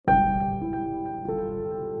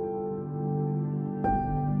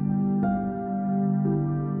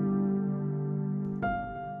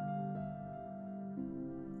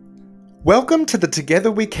Welcome to the Together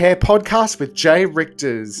We Care podcast with Jay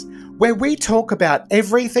Richters, where we talk about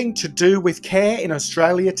everything to do with care in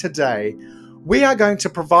Australia today. We are going to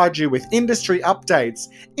provide you with industry updates,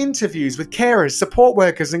 interviews with carers, support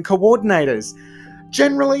workers and coordinators.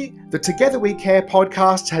 Generally, the Together We Care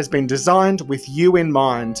podcast has been designed with you in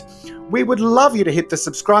mind. We would love you to hit the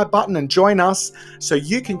subscribe button and join us so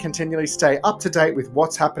you can continually stay up to date with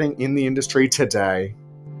what's happening in the industry today.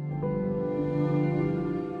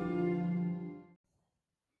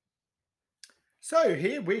 So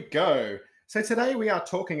here we go. So today we are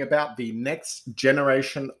talking about the next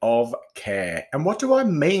generation of care. And what do I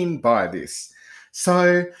mean by this?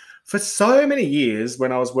 So for so many years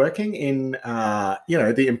when I was working in,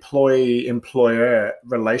 the employee-employer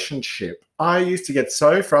relationship, I used to get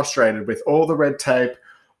so frustrated with all the red tape,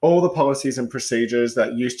 all the policies and procedures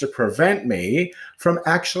that used to prevent me from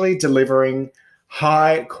actually delivering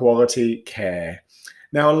high quality care.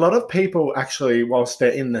 Now, a lot of people actually, whilst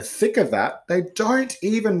they're in the thick of that, they don't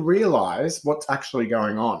even realize what's actually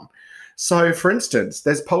going on. So, for instance,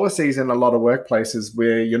 there's policies in a lot of workplaces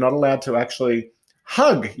where you're not allowed to actually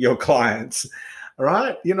hug your clients,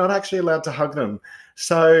 right? You're not actually allowed to hug them.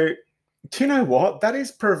 So, do you know what? That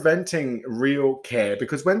is preventing real care,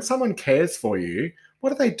 because when someone cares for you,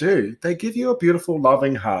 what do? They give you a beautiful,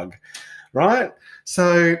 loving hug, right?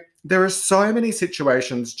 So, there are so many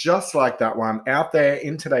situations just like that one out there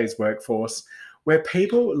in today's workforce where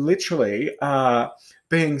people literally are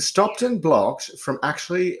being stopped and blocked from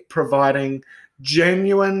actually providing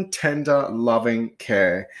genuine, tender, loving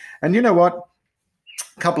care. And you know what?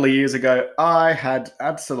 A couple of years ago, I had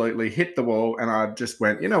absolutely hit the wall and I just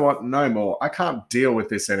went, you know what? No more. I can't deal with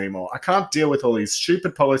this anymore. I can't deal with all these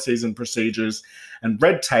stupid policies and procedures and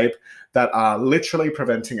red tape that are literally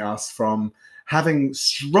preventing us from having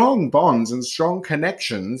strong bonds and strong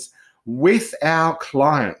connections with our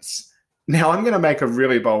clients. Now, I'm going to make a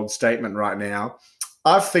really bold statement right now.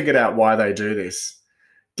 I've figured out why they do this.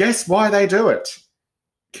 Guess why they do it?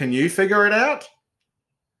 Can you figure it out?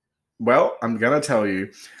 Well, I'm going to tell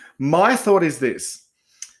you. My thought is this.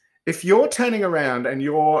 If you're turning around and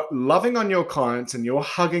you're loving on your clients and you're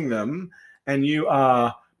hugging them and you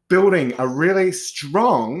are building a really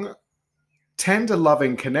strong, tender,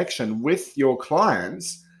 loving connection with your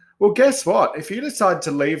clients, well, guess what? If you decide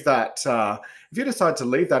to leave that,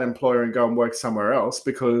 employer and go and work somewhere else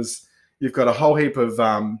because you've got a whole heap of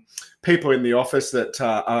people in the office that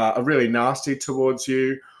are really nasty towards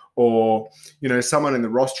you, or someone in the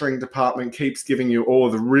rostering department keeps giving you all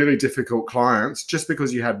of the really difficult clients just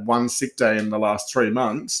because you had one sick day in the last 3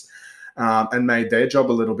 months and made their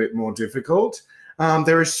job a little bit more difficult.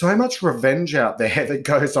 There is so much revenge out there that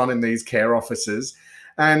goes on in these care offices.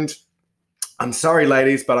 And I'm sorry,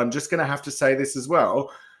 ladies, but I'm just going to have to say this as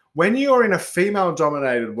well. When you're in a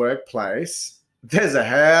female-dominated workplace, there's a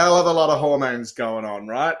hell of a lot of hormones going on,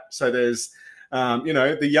 right? So there's,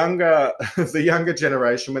 the younger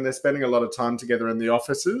generation, when they're spending a lot of time together in the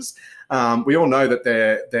offices, we all know that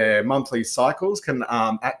their monthly cycles can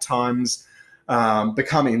at times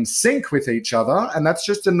become in sync with each other, and that's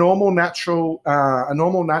just a normal natural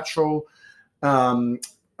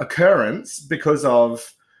occurrence because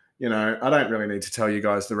of, I don't really need to tell you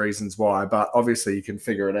guys the reasons why, but obviously you can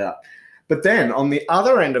figure it out. But then on the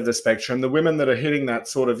other end of the spectrum, the women that are hitting that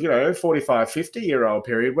sort of 45, 50-year-old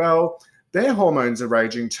period, well, their hormones are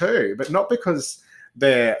raging too, but not because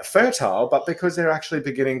they're fertile, but because they're actually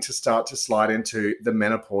beginning to start to slide into the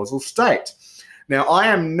menopausal state. Now, I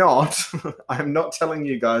am not telling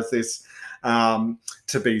you guys this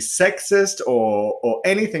to be sexist or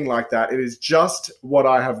anything like that. It is just what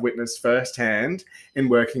I have witnessed firsthand in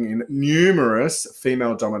working in numerous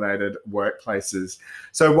female-dominated workplaces.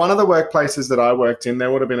 So one of the workplaces that I worked in,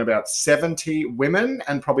 there would have been about 70 women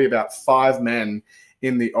and probably about 5 men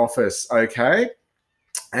in the office, okay?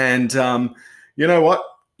 And you know what?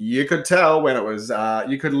 You could tell when it was,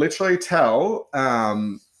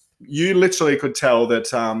 you literally could tell that,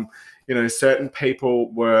 certain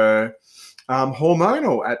people were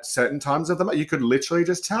hormonal at certain times of the month. You could literally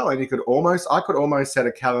just tell, and I could almost set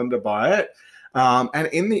a calendar by it. And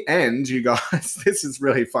in the end, you guys, this is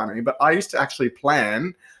really funny, but I used to actually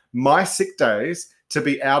plan my sick days to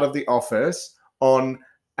be out of the office on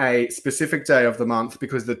a specific day of the month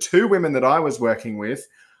because the 2 women that I was working with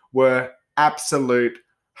were absolute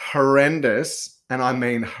horrendous, and I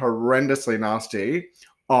mean horrendously nasty,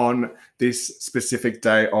 on this specific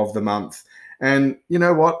day of the month. And you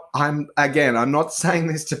know what? I'm not saying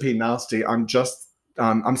this to be nasty. I'm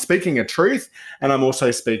speaking a truth, and I'm also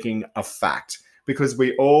speaking a fact, because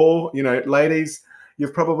we all, ladies,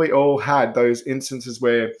 you've probably all had those instances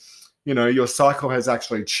where your cycle has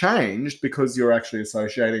actually changed because you're actually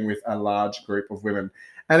associating with a large group of women.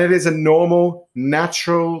 And it is a normal,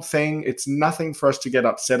 natural thing. It's nothing for us to get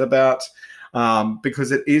upset about,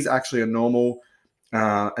 because it is actually a normal,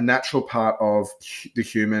 a natural part of the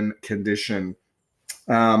human condition.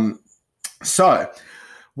 So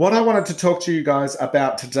what I wanted to talk to you guys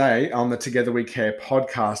about today on the Together We Care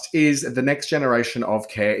podcast is the next generation of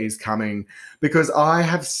care is coming, because I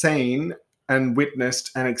have seen and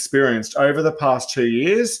witnessed and experienced over the past 2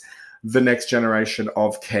 years the next generation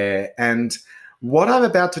of care. And what I'm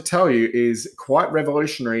about to tell you is quite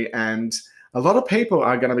revolutionary, and a lot of people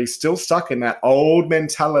are going to be still stuck in that old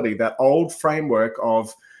mentality, that old framework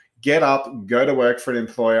of get up, go to work for an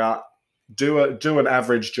employer, do an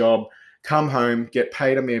average job, come home, get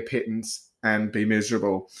paid a mere pittance, and be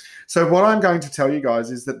miserable. So what I'm going to tell you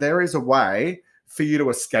guys is that there is a way for you to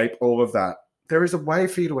escape all of that. There is a way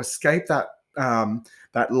for you to escape that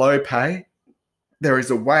low pay. There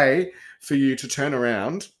is a way for you to turn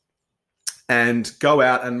around and go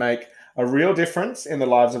out and make a real difference in the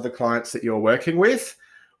lives of the clients that you're working with,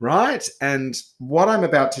 right? And what I'm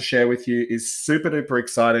about to share with you is super duper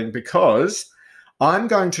exciting, because I'm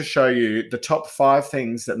going to show you the top 5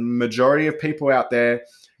 things that the majority of people out there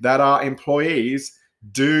that are employees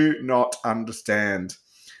do not understand.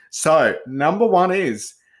 So number 1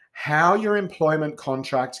 is how your employment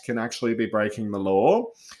contract can actually be breaking the law.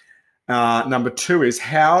 Number 2 is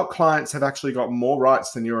how clients have actually got more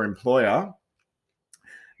rights than your employer.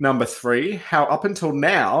 Number 3, how up until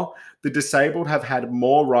now, the disabled have had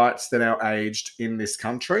more rights than our aged in this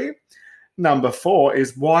country. Number 4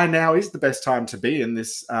 is why now is the best time to be in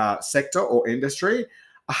this sector or industry.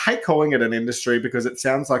 I hate calling it an industry because it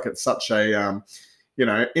sounds like it's such a,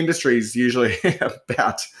 industry is usually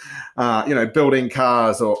about, building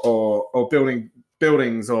cars or building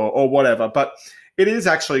buildings or whatever. But it is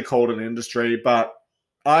actually called an industry, but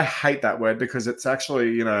I hate that word because it's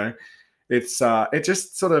actually, it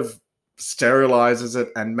just sort of sterilizes it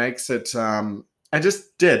and makes it,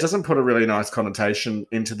 it doesn't put a really nice connotation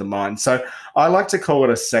into the mind. So I like to call it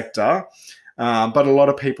a sector, but a lot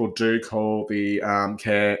of people do call the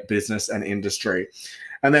care business an industry.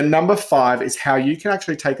 And then number 5 is how you can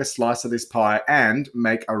actually take a slice of this pie and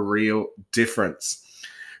make a real difference.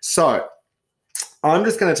 So I'm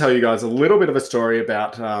just going to tell you guys a little bit of a story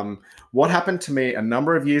about what happened to me a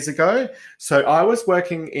number of years ago. So I was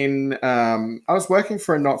working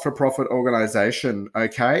for a not-for-profit organization,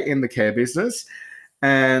 okay, in the care business.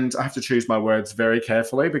 And I have to choose my words very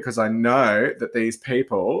carefully because I know that these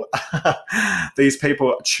people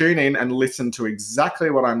tune in and listen to exactly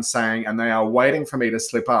what I'm saying, and they are waiting for me to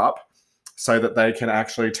slip up so that they can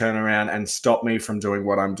actually turn around and stop me from doing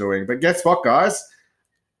what I'm doing. But guess what, guys?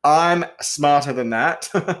 I'm smarter than that.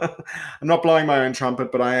 I'm not blowing my own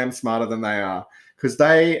trumpet, but I am smarter than they are, because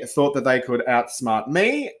they thought that they could outsmart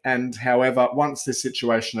me. And however, once this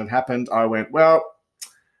situation had happened, I went, well,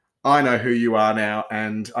 I know who you are now,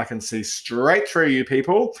 and I can see straight through you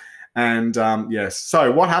people. And yes,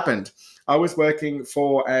 so what happened? I was working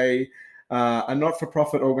for a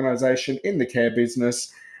not-for-profit organization in the care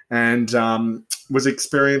business, and was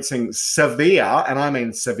experiencing severe, and I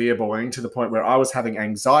mean severe bullying, to the point where I was having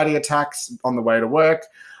anxiety attacks on the way to work.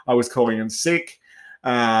 I was calling in sick.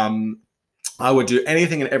 I would do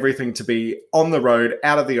anything and everything to be on the road,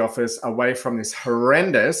 out of the office, away from this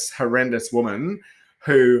horrendous woman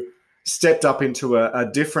who stepped up into a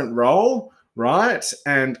different role, right?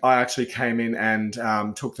 And I actually came in and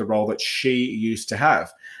took the role that she used to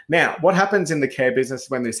have. Now, what happens in the care business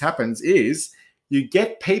when this happens is you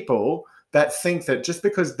get people that think that just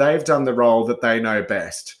because they've done the role that they know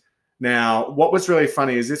best. Now, what was really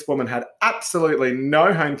funny is this woman had absolutely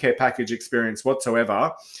no home care package experience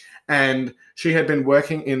whatsoever. And she had been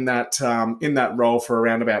working in that role for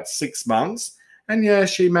around about 6 months. And yeah,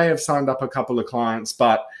 she may have signed up a couple of clients,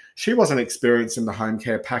 but she wasn't experienced in the home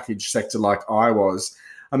care package sector like I was.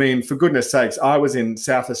 I mean, for goodness sakes, I was in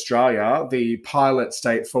South Australia, the pilot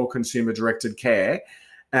state for consumer-directed care,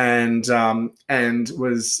 and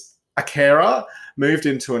was a carer, moved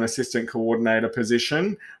into an assistant coordinator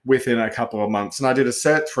position within a couple of months. And I did a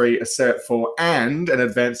Cert 3, a Cert 4, and an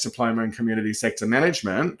advanced diploma in community sector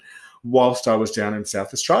management whilst I was down in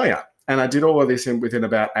South Australia. And I did all of this within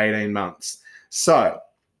about 18 months. So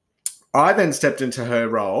I then stepped into her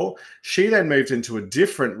role. She then moved into a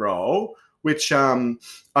different role, which I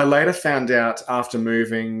later found out after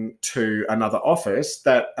moving to another office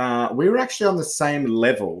that we were actually on the same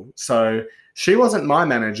level. So she wasn't my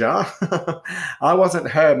manager. I wasn't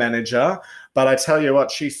her manager. But I tell you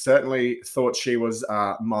what, she certainly thought she was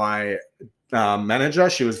my manager.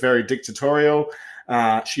 She was very dictatorial.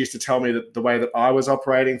 She used to tell me that the way that I was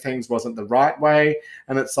operating things wasn't the right way.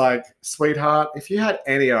 And it's like, sweetheart, if you had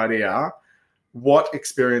any idea what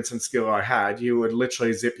experience and skill I had, you would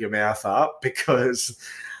literally zip your mouth up, because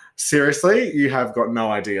seriously, you have got no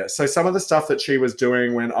idea. So some of the stuff that she was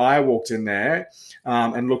doing when I walked in there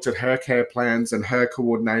and looked at her care plans and her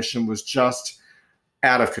coordination was just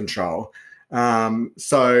out of control.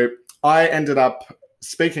 So I ended up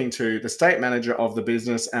speaking to the state manager of the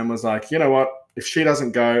business and was like, you know what? If she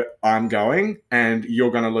doesn't go, I'm going, and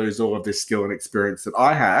you're going to lose all of this skill and experience that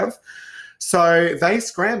I have. So they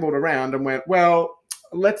scrambled around and went, well,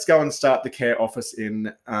 let's go and start the care office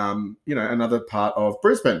in, another part of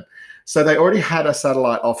Brisbane. So they already had a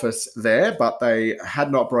satellite office there, but they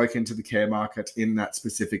had not broke into the care market in that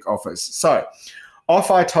specific office. So off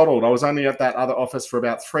I toddled. I was only at that other office for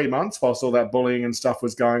about 3 months whilst all that bullying and stuff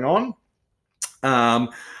was going on.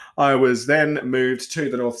 I was then moved to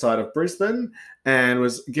the north side of Brisbane and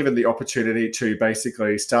was given the opportunity to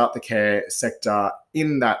basically start the care sector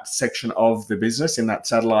in that section of the business, in that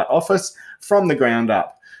satellite office, from the ground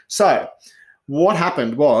up. So what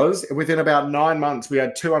happened was, within about 9 months, we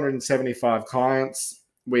had 275 clients.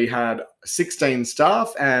 We had 16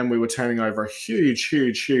 staff, and we were turning over a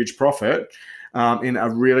huge profit in a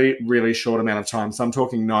really, really short amount of time. So I'm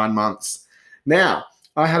talking 9 months. Now,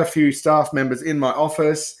 I had a few staff members in my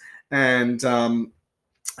office, and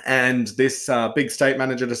this big state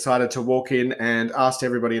manager decided to walk in and asked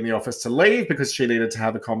everybody in the office to leave because she needed to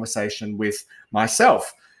have a conversation with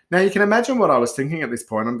myself. Now, you can imagine what I was thinking at this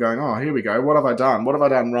point. I'm going, oh, here we go. What have I done? What have I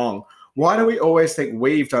done wrong? Why do we always think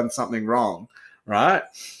we've done something wrong, right?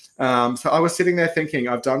 So I was sitting there thinking,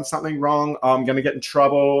 I've done something wrong. I'm going to get in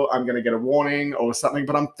trouble. I'm going to get a warning or something.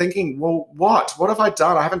 But I'm thinking, well, what? What have I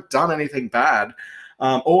done? I haven't done anything bad.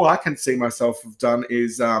 All I can see myself have done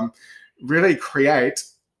is really create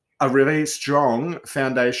a really strong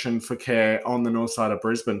foundation for care on the north side of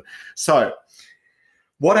Brisbane. So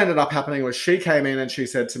what ended up happening was she came in and she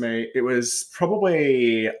said to me, it was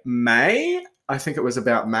probably May. I think it was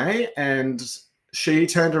about May. And she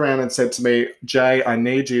turned around and said to me, Jay, I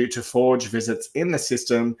need you to forge visits in the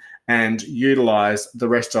system and utilize the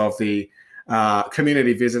rest of the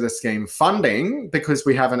community visitor scheme funding, because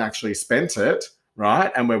we haven't actually spent it,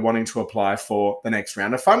 right? And we're wanting to apply for the next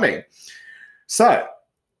round of funding. So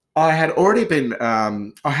I had already been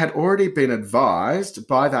advised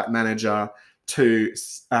by that manager to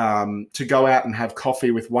go out and have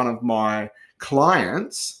coffee with one of my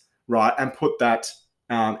clients, right, and put that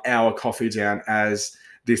our coffee down as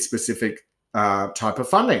this specific type of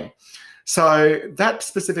funding. So that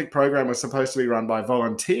specific program was supposed to be run by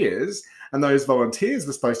volunteers, and those volunteers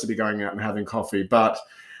were supposed to be going out and having coffee. But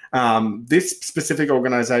this specific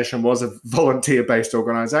organisation was a volunteer-based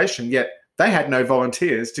organisation, yet they had no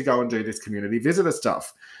volunteers to go and do this community visitor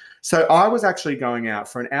stuff. So I was actually going out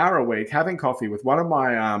for an hour a week, having coffee with one of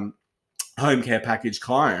my home care package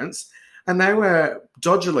clients, and they were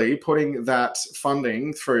dodgily putting that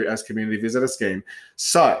funding through as community visitor scheme.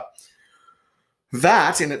 So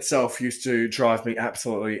that in itself used to drive me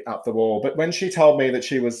absolutely up the wall. But when she told me that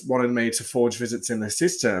she wanted me to forge visits in the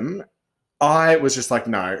system, I was just like,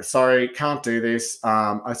 no, sorry, can't do this.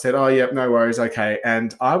 I said, oh, yep, no worries, okay.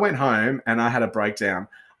 And I went home and I had a breakdown.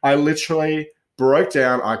 I literally broke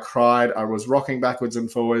down. I cried. I was rocking backwards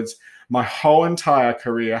and forwards. My whole entire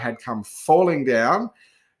career had come falling down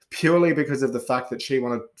purely because of the fact that she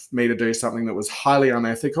wanted me to do something that was highly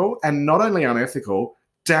unethical, and not only unethical,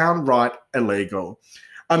 downright illegal.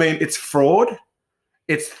 I mean, it's fraud,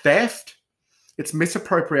 it's theft, it's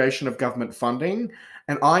misappropriation of government funding.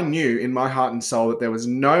 And I knew in my heart and soul that there was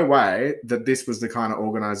no way that this was the kind of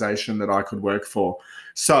organisation that I could work for.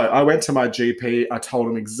 So I went to my GP. I told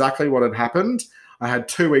him exactly what had happened. I had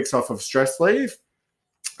 2 weeks off of stress leave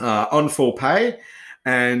on full pay.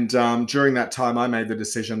 And during that time, I made the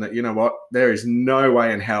decision that, you know what, there is no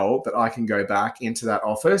way in hell that I can go back into that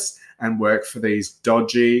office and work for these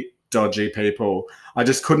dodgy people. I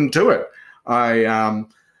just couldn't do it. And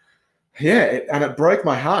it broke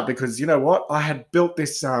my heart because, you know what, I had built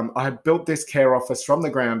this care office from the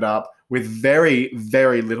ground up with very,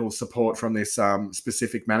 very little support from this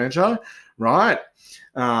specific manager, right?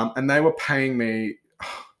 And they were paying me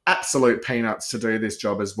absolute peanuts to do this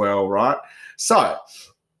job as well, right? So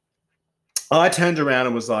I turned around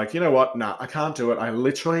and was like, you know what? No, I can't do it. I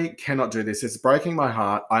literally cannot do this. It's breaking my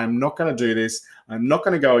heart. I am not going to do this. I'm not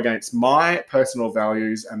going to go against my personal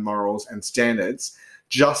values and morals and standards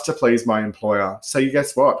just to please my employer. So you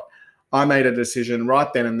guess what? I made a decision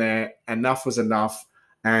right then and there. Enough was enough.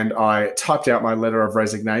 And I typed out my letter of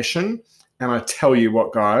resignation. And I tell you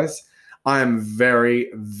what, guys, I am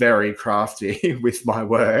very, very crafty with my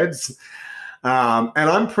words. And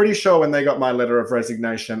I'm pretty sure when they got my letter of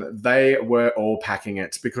resignation, they were all packing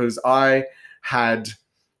it because I had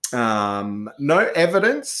no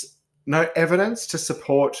evidence to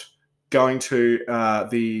support going to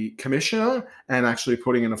the commissioner and actually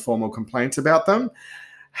putting in a formal complaint about them.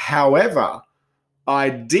 However, I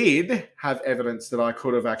did have evidence that I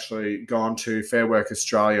could have actually gone to Fair Work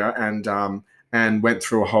Australia and went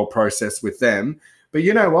through a whole process with them. But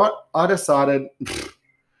you know what? I decided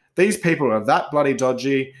these people are that bloody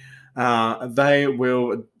dodgy. They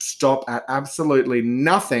will stop at absolutely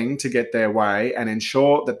nothing to get their way and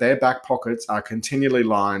ensure that their back pockets are continually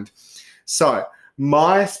lined. So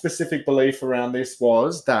my specific belief around this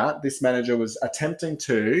was that this manager was attempting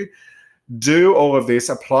to do all of this,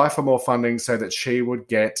 apply for more funding so that she would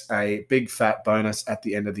get a big fat bonus at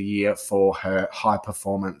the end of the year for her high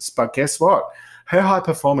performance. But guess what? Her high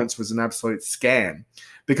performance was an absolute scam,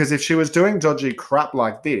 because if she was doing dodgy crap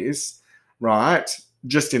like this, right,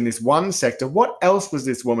 just in this one sector, what else was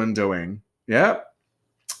this woman doing? Yeah.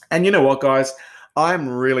 And you know what, guys? I'm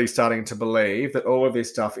really starting to believe that all of this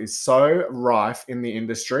stuff is so rife in the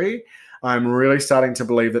industry. I'm really starting to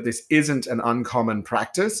believe that this isn't an uncommon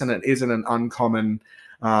practice and it isn't an uncommon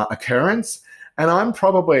occurrence. And I'm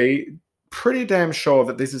probably pretty damn sure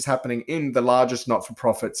that this is happening in the largest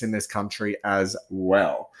not-for-profits in this country as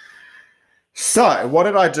well. So what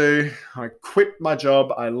did I do? I quit my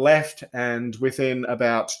job, I left, and within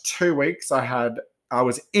about 2 weeks, I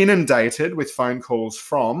was inundated with phone calls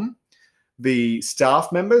from the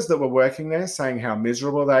staff members that were working there saying how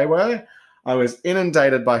miserable they were. I was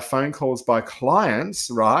inundated by phone calls by clients,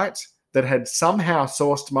 right, that had somehow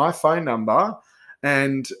sourced my phone number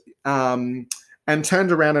and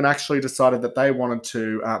turned around and actually decided that they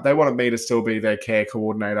wanted me to still be their care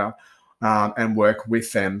coordinator and work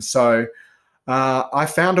with them. So I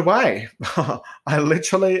found a way. I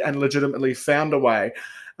literally and legitimately found a way.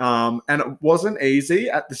 And it wasn't easy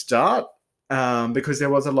at the start because there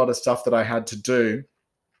was a lot of stuff that I had to do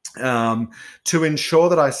to ensure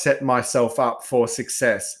that I set myself up for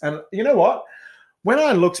success. And you know what? When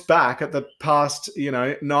I looked back at the past,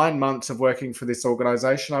 9 months of working for this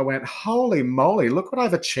organization, I went, holy moly, look what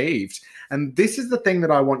I've achieved. And this is the thing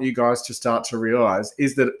that I want you guys to start to realize,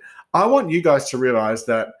 is that I want you guys to realize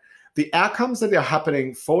that the outcomes that are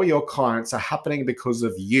happening for your clients are happening because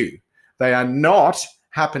of you. They are not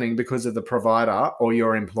happening because of the provider or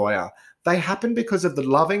your employer. They happen because of the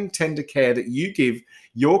loving, tender care that you give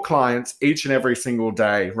your clients each and every single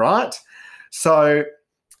day, right? So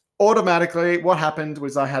automatically what happened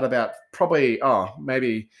was I had about probably,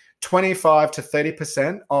 maybe 25 to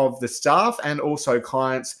 30% of the staff and also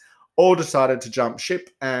clients all decided to jump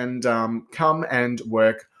ship and come and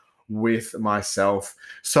work with myself.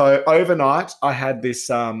 So overnight, I had this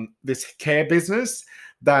care business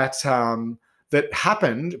that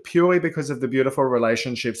happened purely because of the beautiful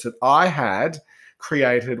relationships that I had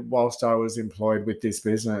created whilst I was employed with this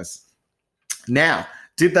business. Now,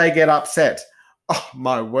 did they get upset? Oh,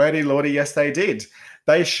 my wordy lordy, yes, they did.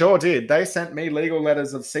 They sure did. They sent me legal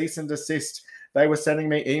letters of cease and desist. They were sending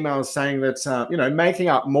me emails saying that, making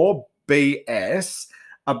up more BS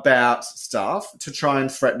about stuff to try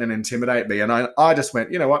and threaten and intimidate me. And I just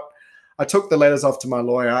went, you know what? I took the letters off to my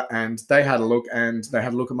lawyer and they had a look, and they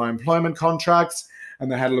had a look at my employment contracts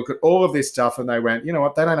and they had a look at all of this stuff, and they went, you know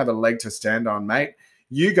what? They don't have a leg to stand on, mate.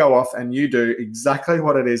 You go off and you do exactly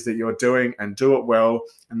what it is that you're doing and do it well,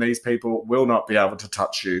 and these people will not be able to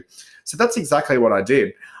touch you. So that's exactly what I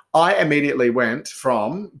did. I immediately went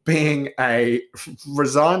from being a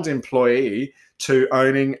resigned employee to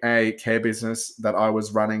owning a care business that I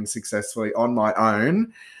was running successfully on my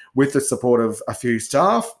own with the support of a few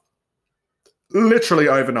staff. Literally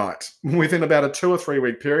overnight, within about a 2 or 3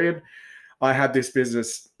 week period, I had this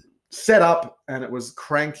business set up and it was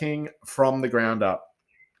cranking from the ground up.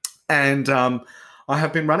 And I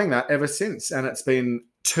have been running that ever since. And it's been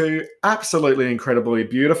 2 absolutely incredibly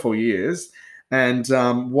beautiful years. And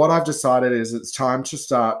what I've decided is it's time to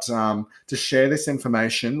start to share this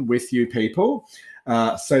information with you people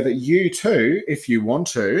so that you too, if you want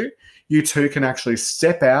to, you too can actually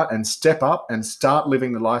step out and step up and start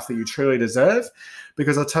living the life that you truly deserve.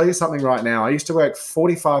 Because I'll tell you something right now, I used to work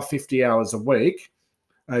 45, 50 hours a week,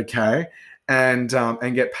 okay, and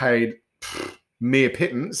get paid mere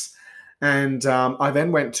pittance. And I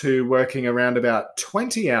then went to working around about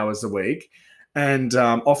 20 hours a week and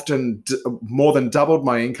often more than doubled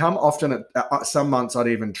my income. Often at some months I'd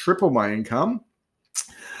even triple my income.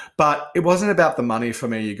 But it wasn't about the money for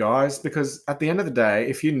me, you guys, because at the end of the day,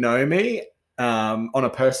 if you know me on a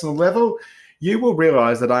personal level, you will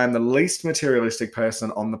realize that I am the least materialistic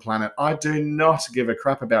person on the planet. I do not give a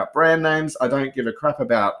crap about brand names. I don't give a crap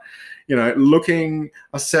about, looking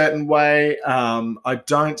a certain way. I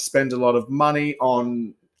don't spend a lot of money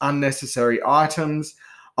on unnecessary items.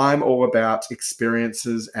 I'm all about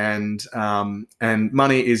experiences, and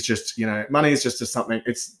money is just something.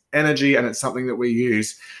 It's energy, and it's something that we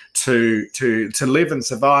use to live and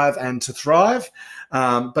survive and to thrive.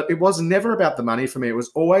 But it was never about the money for me. It was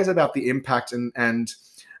always about the impact and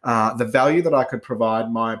the value that I could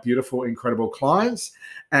provide my beautiful, incredible clients,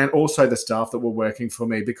 and also the staff that were working for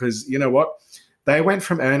me. Because you know what? They went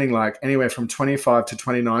from earning like anywhere from $25 to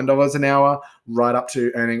 $29 an hour right up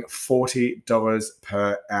to earning $40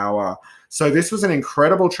 per hour. So this was an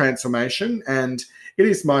incredible transformation, and it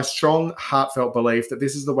is my strong, heartfelt belief that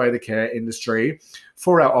this is the way the care industry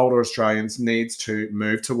for our older Australians needs to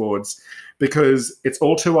move towards, because it's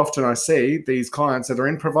all too often I see these clients that are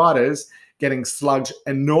in providers getting slugged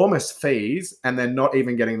enormous fees, and they're not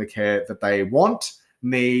even getting the care that they want,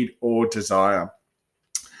 need, or desire.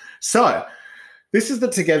 So this is the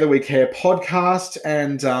Together We Care podcast,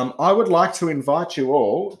 and I would like to invite you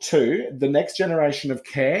all to the Next Generation of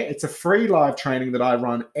Care. It's a free live training that I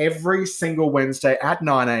run every single Wednesday at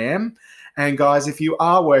 9 a.m. And guys, if you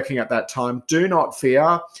are working at that time, do not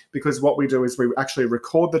fear, because what we do is we actually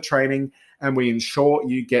record the training and we ensure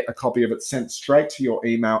you get a copy of it sent straight to your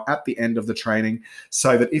email at the end of the training,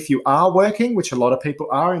 so that if you are working, which a lot of people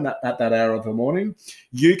are at that hour of the morning,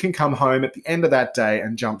 you can come home at the end of that day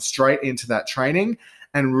and jump straight into that training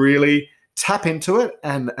and really tap into it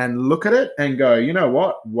and look at it and go, you know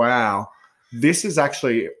what? Wow, this is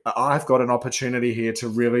actually, I've got an opportunity here to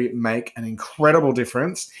really make an incredible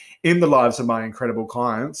difference in the lives of my incredible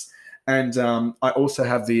clients. And I also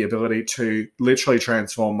have the ability to literally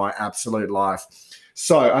transform my absolute life.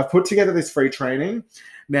 So I've put together this free training.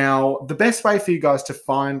 Now, the best way for you guys to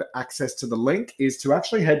find access to the link is to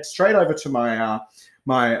actually head straight over to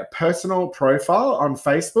my personal profile on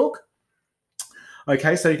Facebook.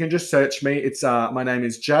 Okay, so you can just search me. It's my name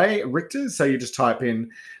is Jay Richters. So you just type in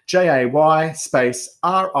JAY space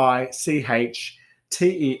RICHTERS.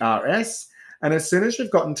 And as soon as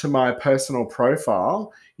you've gotten to my personal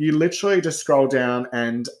profile, you literally just scroll down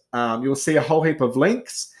and you'll see a whole heap of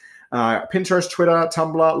links, Pinterest, Twitter,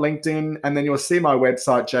 Tumblr, LinkedIn, and then you'll see my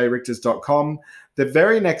website, jrichters.com. The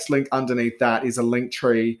very next link underneath that is a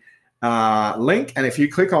Linktree link. And if you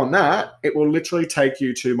click on that, it will literally take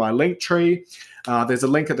you to my Linktree. There's a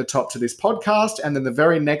link at the top to this podcast. And then the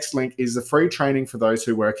very next link is the free training for those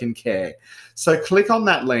who work in care. So click on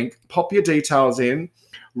that link, pop your details in,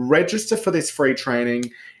 register for this free training.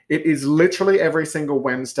 It is literally every single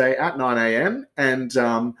Wednesday at 9 a.m.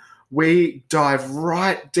 And we dive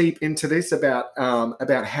right deep into this about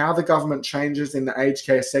how the government changes in the aged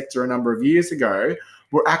care sector a number of years ago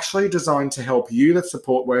were actually designed to help you, the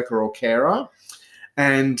support worker or carer.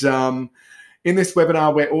 And in this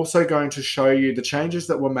webinar, we're also going to show you the changes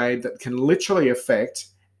that were made that can literally affect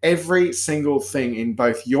every single thing in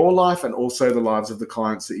both your life and also the lives of the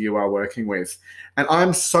clients that you are working with. And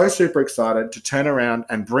I'm so super excited to turn around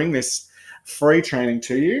and bring this free training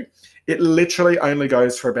to you. It literally only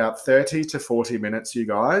goes for about 30 to 40 minutes, you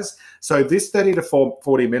guys. So this 30 to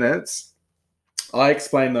 40 minutes, I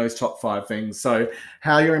explain those top 5 things. So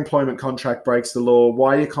how your employment contract breaks the law,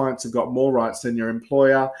 why your clients have got more rights than your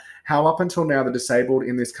employer, how up until now the disabled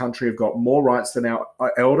in this country have got more rights than our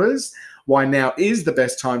elders, why now is the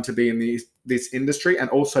best time to be in this industry, and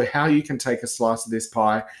also how you can take a slice of this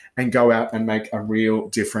pie and go out and make a real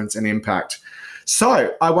difference and impact.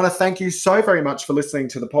 So I want to thank you so very much for listening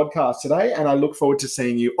to the podcast today, and I look forward to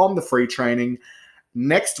seeing you on the free training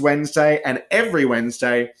next Wednesday and every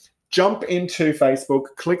Wednesday. Jump into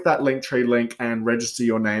Facebook, click that Linktree link and register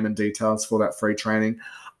your name and details for that free training.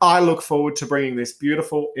 I look forward to bringing this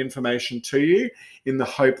beautiful information to you in the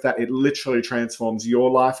hope that it literally transforms your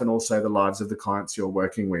life and also the lives of the clients you're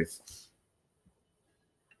working with.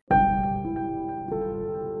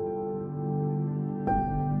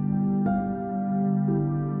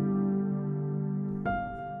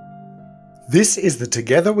 This is the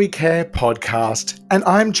Together We Care podcast, and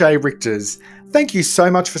I'm Jay Richters. Thank you so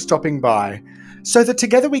much for stopping by. So the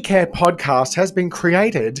Together We Care podcast has been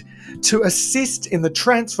created to assist in the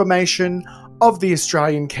transformation of the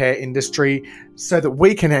Australian care industry so that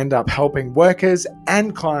we can end up helping workers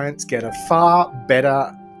and clients get a far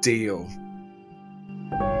better deal.